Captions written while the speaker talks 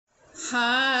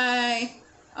Hi.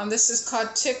 This is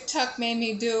called TikTok made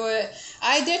me do it.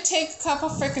 I did take a couple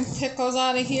freaking pickles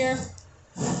out of here.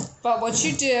 But what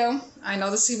you do, I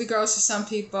know this is going to be gross for some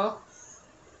people.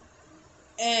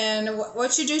 And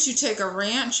what you do is you take a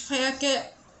ranch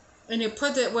packet and you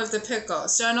put it with the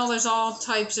pickles. So I know there's all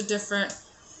types of different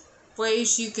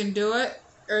ways you can do it.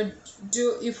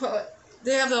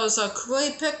 They have those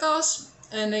Kool-Aid pickles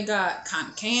and they got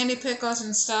cotton candy pickles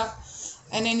and stuff.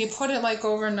 And then you put it like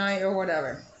overnight or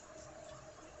whatever.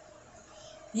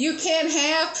 You can't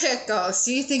have pickles.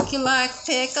 Do you think you like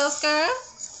pickles, girl?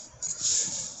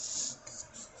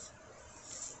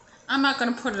 I'm not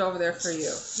going to put it over there for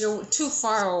you. You're too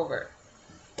far over.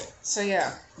 So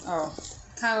yeah. Oh,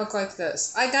 kind of look like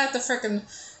this. I got the freaking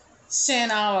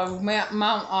San Olive,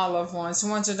 Mount Olive ones. The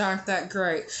ones that aren't that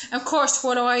great. And of course,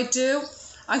 what do?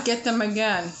 I get them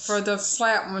again for the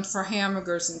flat ones for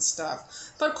hamburgers and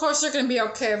stuff. But of course, they're going to be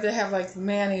okay if they have like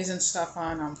mayonnaise and stuff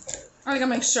on them. I'm going to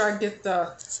make sure I get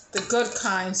the good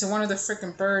kinds, the one with the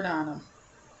freaking bird on them.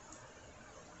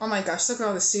 Oh my gosh, look at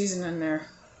all the seasoning in there.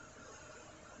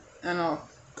 And oh,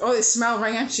 they smell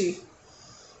ranchy.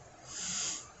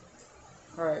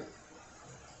 Alright.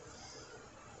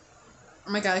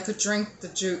 Oh my god, I could drink the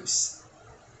juice.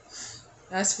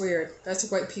 That's weird. That's a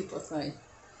white people thing.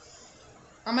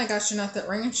 Oh my gosh, you're not that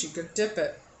ranchy. You could dip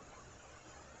it.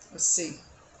 Let's see.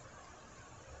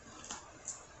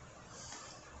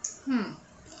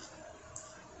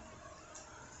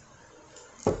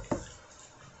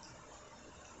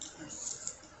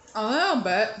 A little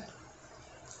bit.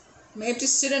 Maybe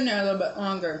just sit in there a little bit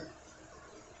longer.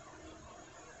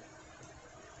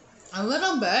 A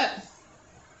little bit.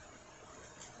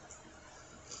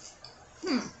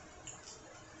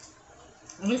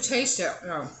 Let me taste it.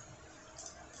 No.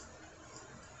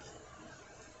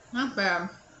 Not bad.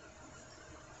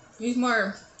 Need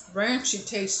more ranchy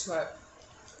taste to it.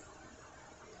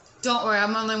 Don't worry,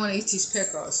 I'm only want to eat these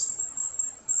pickles.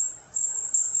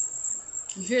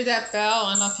 You hear that bell?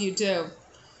 I don't know if you do.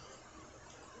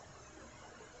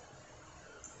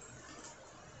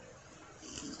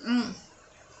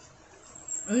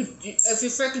 If you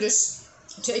freaking just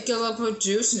take a little bit of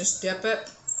juice and just dip it,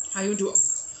 how you do it?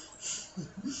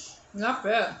 Not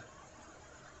bad.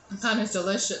 It's kind of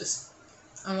delicious.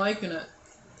 I'm liking it.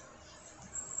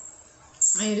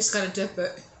 And you just gotta dip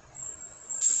it.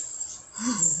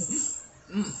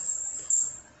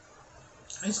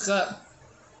 It's good.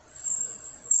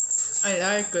 I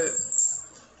like it.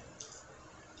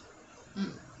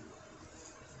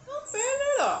 Not bad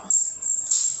at all.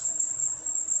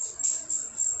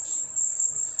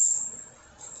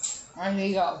 There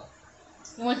you go.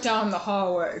 He went down the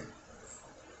hallway.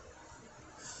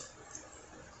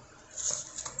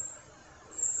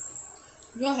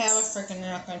 You don't have a freaking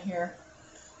knock on here.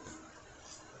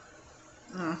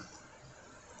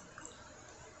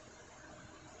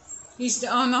 He's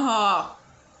down the hall.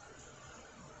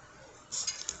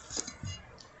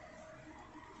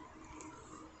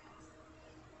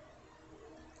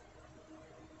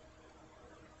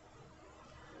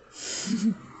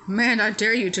 Man, I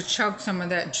dare you to chug some of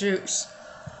that juice.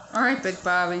 Alright, Big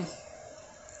Bobby.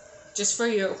 Just for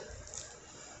you.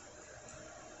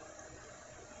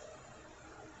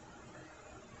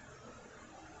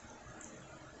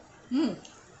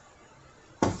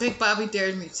 Big Bobby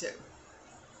dared me to.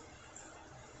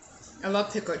 I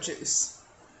love pickle juice.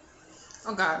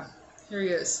 Oh God, here he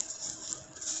is.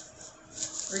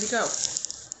 Where'd he go?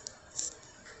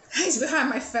 He's behind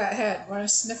my fat head. Want to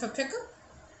sniff a pickle?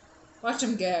 Watch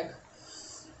him gag.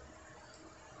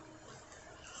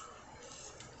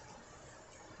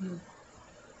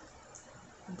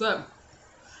 Good.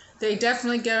 They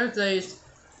definitely give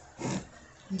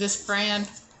this brand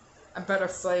a better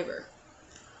flavor.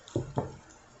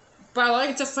 But I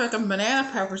like the freaking banana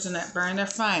peppers in that brand. They're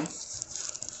fine.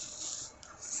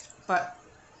 But,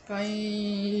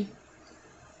 bye.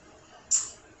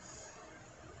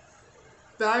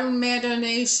 Bye, Amanda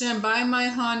Nation. Bye, my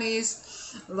honeys.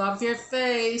 Love your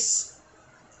face.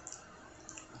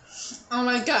 Oh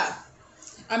my God.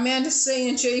 Amanda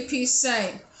saying JP's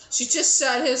saying. She just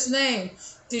said his name.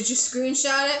 Did you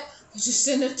screenshot it? Did you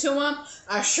send it to him?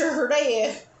 I sure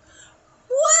did.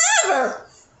 Whatever.